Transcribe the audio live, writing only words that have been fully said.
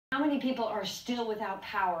many people are still without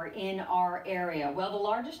power in our area? Well, the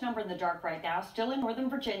largest number in the dark right now, still in Northern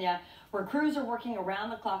Virginia, where crews are working around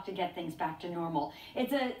the clock to get things back to normal.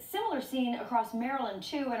 It's a similar scene across Maryland,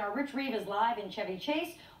 too, and our Rich Reeve is live in Chevy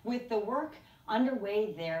Chase with the work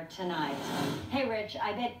underway there tonight. Hey, Rich,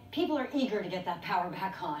 I bet people are eager to get that power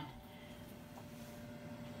back on.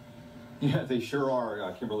 Yeah, they sure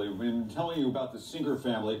are, Kimberly. We've been telling you about the Singer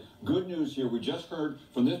family. Good news here. We just heard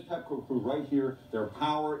from this Pepco crew right here. Their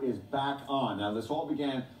power is back on. Now, this all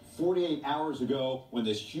began 48 hours ago when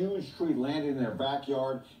this huge tree landed in their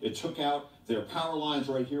backyard. It took out their power lines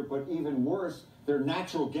right here, but even worse, their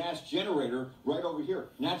natural gas generator right over here.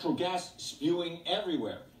 Natural gas spewing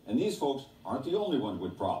everywhere. And these folks aren't the only ones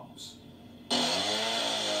with problems.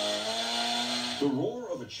 The roar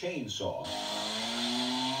of a chainsaw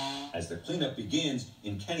as the cleanup begins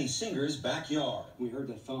in Kenny Singer's backyard. We heard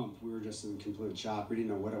the thump. We were just in complete shock. We didn't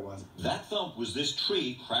know what it was. That thump was this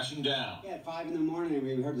tree crashing down. Yeah, at 5 in the morning,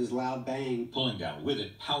 we heard this loud bang. Pulling down with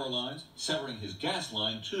it power lines, severing his gas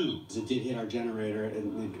line too. It did hit our generator,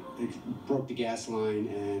 and it broke the gas line,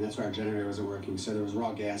 and that's why our generator wasn't working. So there was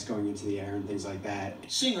raw gas going into the air and things like that.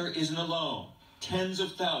 Singer isn't alone. Tens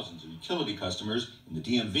of thousands of utility customers in the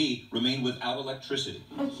DMV remain without electricity.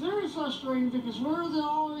 It's very frustrating because we're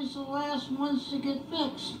always the last ones to get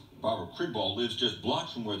fixed. Barbara Krigball lives just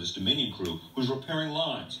blocks from where this Dominion crew was repairing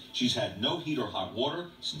lines. She's had no heat or hot water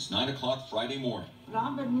since 9 o'clock Friday morning. But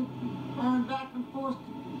I've been running back and forth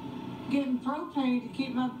getting propane to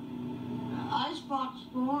keep my icebox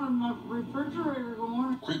going and my refrigerator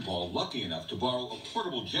going. Krigball lucky enough to borrow a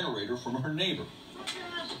portable generator from her neighbor.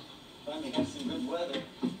 Finally got some good weather.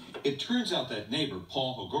 It turns out that neighbor,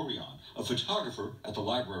 Paul Hogorian, a photographer at the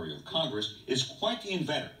Library of Congress, is quite the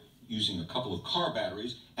inventor, using a couple of car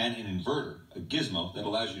batteries and an inverter, a gizmo that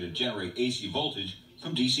allows you to generate AC voltage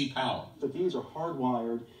from DC power. But these are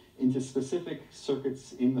hardwired into specific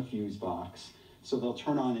circuits in the fuse box, so they'll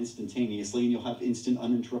turn on instantaneously, and you'll have instant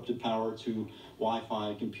uninterrupted power to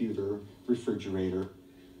Wi-Fi, computer, refrigerator.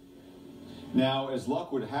 Now, as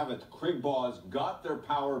luck would have it, the Krigballs got their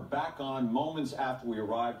power back on moments after we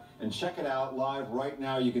arrived. And check it out live right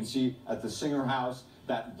now. You can see at the Singer house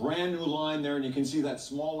that brand new line there, and you can see that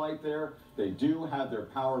small light there. They do have their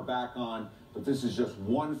power back on, but this is just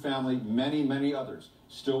one family, many, many others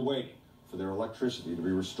still waiting for their electricity to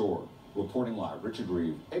be restored. Reporting live, Richard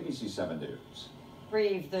Reeve, ABC 7 News.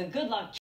 Reeve, the good luck